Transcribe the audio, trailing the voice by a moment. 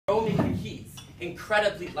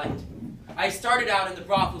incredibly light. I started out in the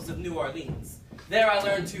brothels of New Orleans. There I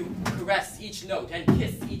learned to caress each note and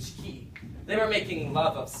kiss each key. They were making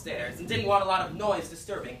love upstairs and didn't want a lot of noise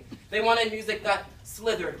disturbing. They wanted music that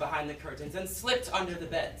slithered behind the curtains and slipped under the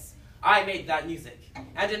beds. I made that music,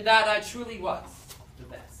 and in that I truly was the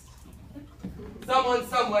best. Someone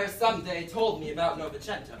somewhere someday told me about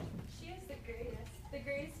Novecento. She is the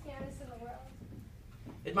greatest pianist in the world.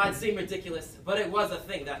 It might seem ridiculous, but it was a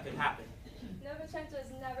thing that could happen. Novecento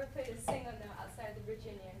has never played a single note outside the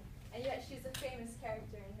Virginian, and yet she's a famous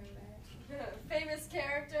character in her band. Famous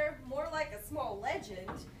character? More like a small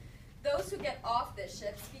legend. Those who get off this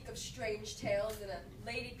ship speak of strange tales and a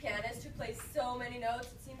lady pianist who plays so many notes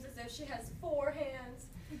it seems as if she has 4 hands.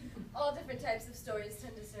 All different types of stories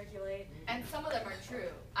tend to circulate. And some of them are true.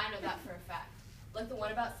 I know that for a fact. Like the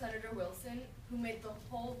one about Senator Wilson, who made the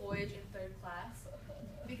whole voyage in 3rd class.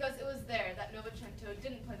 Because it was there that Novecento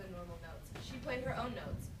didn't play the normal notes. She played her own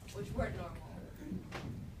notes, which weren't normal.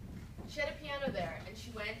 She had a piano there, and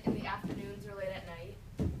she went in the afternoons or late at night.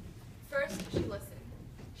 First, she listened.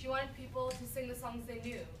 She wanted people to sing the songs they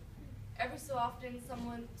knew. Every so often,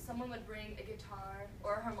 someone would bring a guitar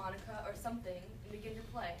or a harmonica or something and begin to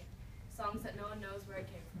play songs that no one knows where it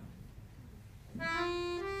came from.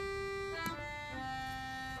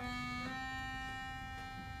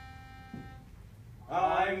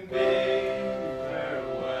 I'm bidding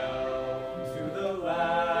farewell to the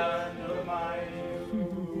land of my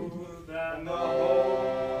youth and the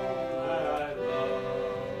home that I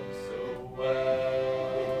love so well.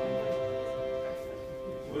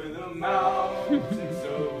 With the mountains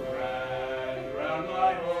so grand round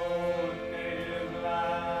my own native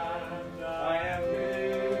land, I am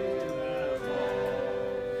bidding them all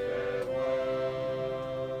farewell.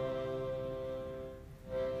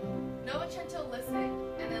 Novecento listened,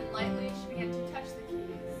 and then lightly she began to touch the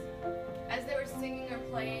keys. As they were singing or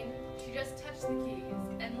playing, she just touched the keys,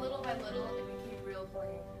 and little by little it became real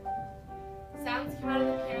plain. Sounds came out of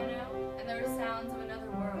the piano, and there were sounds of another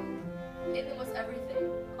world. In them was everything,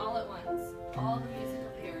 all at once, all the music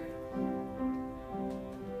of the earth.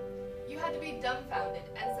 You had to be dumbfounded,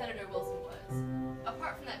 and Senator Wilson was.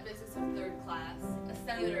 Apart from that business of 3rd class, a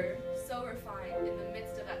senator so refined in the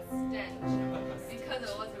midst of that stench, because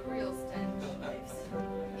it was a real stench.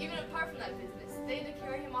 Even apart from that business, they had to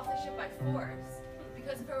carry him off the ship by force,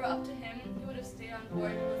 because if it were up to him, he would have stayed on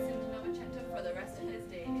board and listened to Novecento for the rest of his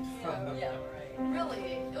days. Yeah, right.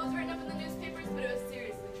 Really, it was written up in the newspapers, but it was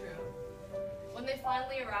seriously true. When they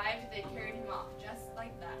finally arrived, they carried him off, just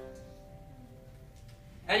like that.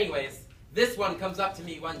 Anyways, this one comes up to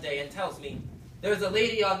me one day and tells me, there's a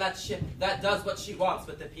lady on that ship that does what she wants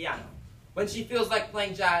with the piano. When she feels like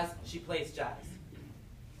playing jazz, she plays jazz.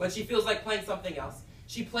 When she feels like playing something else,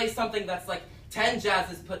 she plays something that's like 10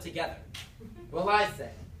 jazzes put together. Well, I say,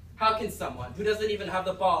 how can someone who doesn't even have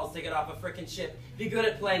the balls to get off a frickin' ship be good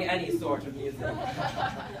at playing any sort of music?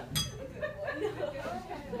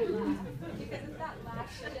 Because if that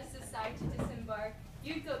lax should just decide to disembark,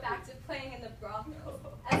 you'd go back to playing in the brothels,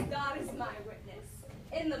 as God is my witness,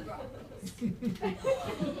 in the brothels.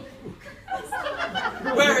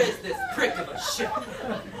 Where is this prick of a ship?